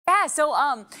Yeah,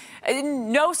 so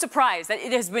no surprise that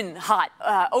it has been hot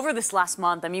over this last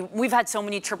month. I mean, we've had so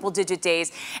many triple-digit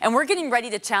days, and we're getting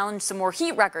ready to challenge some more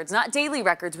heat records, not daily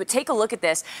records, but take a look at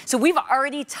this. So we've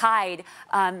already tied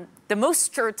the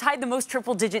most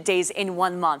triple-digit days in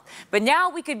 1 month. But now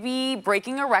we could be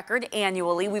breaking a record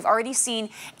annually. We've already seen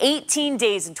 18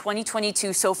 days in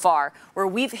 2022 so far where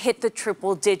we've hit the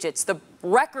triple digits. The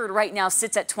record right now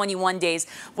sits at 21 days,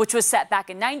 which was set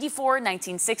back in 94,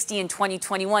 1960, and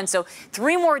 2021. So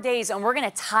 3 more days, and we're going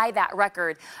to tie that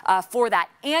record for that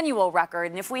annual record.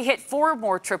 And if we hit 4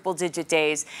 more triple-digit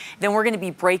days, then we're going to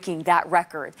be breaking that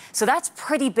record. So that's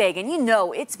pretty big. And you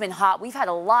know, it's been hot. We've had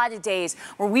a lot of days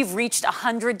where we've reached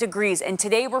 100 degrees. And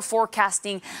today we're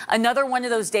forecasting another one of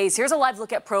those days. Here's a live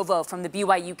look at Provo from the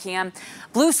BYU cam.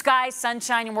 Blue skies,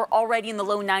 sunshine, and we're already in the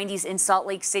low 90s in Salt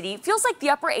Lake City. It feels like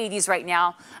the upper 80s right now.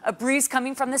 A breeze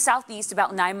coming from the southeast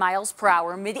about 9 miles per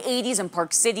hour, mid 80s in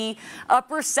Park City,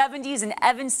 upper 70s in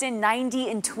Evanston, 90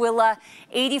 in Tooele,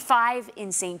 85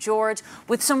 in St. George,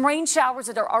 with some rain showers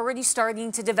that are already starting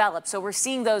to develop. So we're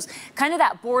seeing those kind of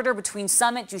that border between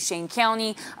Summit, Duchesne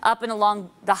County, up and along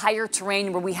the higher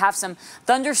terrain where we have some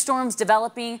thunderstorms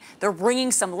developing. They're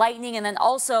bringing some lightning, and then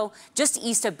also just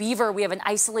east of Beaver, we have an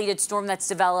isolated storm that's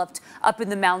developed up in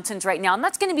the mountains right now. And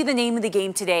that's going to be the name of the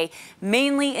game today,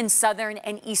 mainly in southern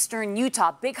and eastern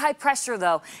Utah. Big high pressure,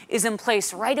 though, is in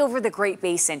place right over the Great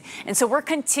Basin. And so we're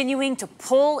continuing to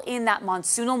pull in that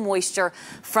monsoonal moisture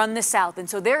from the south. And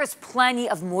so there is plenty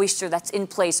of moisture that's in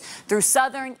place through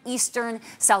southern, eastern,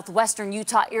 southwestern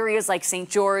Utah areas like St.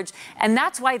 George. And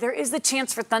that's why there is the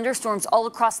chance for thunderstorms all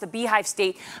across the Beehive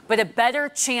State, but a better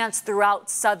chance throughout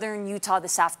southern Utah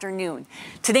this afternoon.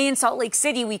 Today in Salt Lake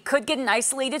City, we could get an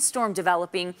isolated storm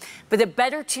developing, but a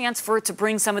better chance for it to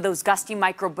bring some of those gusty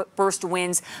microburst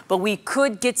winds, but we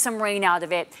could get some rain out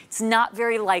of it. It's not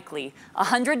very likely.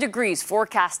 100 degrees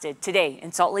forecasted today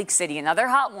in Salt Lake City. Another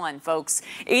hot one, folks.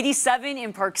 87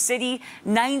 in Park City,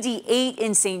 98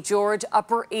 in St. George,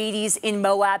 upper 80s in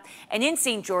Moab. And in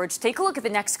St. George, take a look at the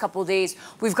next couple days.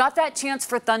 We've got that chance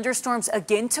for thunderstorms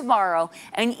again tomorrow,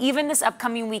 and even this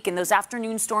upcoming weekend, those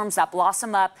afternoon storms that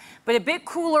blossom up, but a bit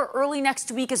cooler early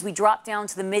next week as we drop down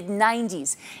to the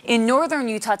mid-90s. In northern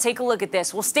Utah, take a look at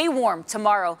this. We'll stay warm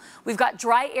tomorrow. We've got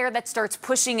dry air that starts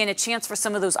pushing in, a chance for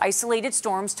some of those isolated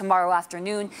storms tomorrow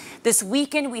afternoon. This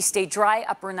weekend, we stay dry,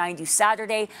 upper 90s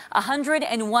Saturday,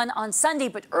 101 on Sunday.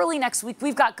 But early next week,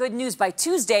 we've got good news. By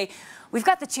Tuesday, we've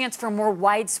got the chance for more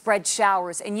widespread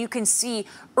showers. And you can see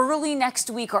early next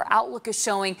week, our outlook is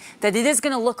showing that it is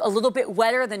going to look a little bit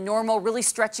wetter than normal, really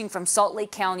stretching from Salt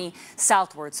Lake County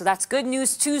southward. So that's good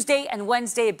news. Tuesday and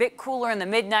Wednesday, a bit cooler in the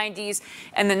mid-90s,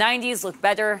 and the 90s look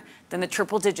better than the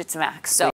triple digits max. So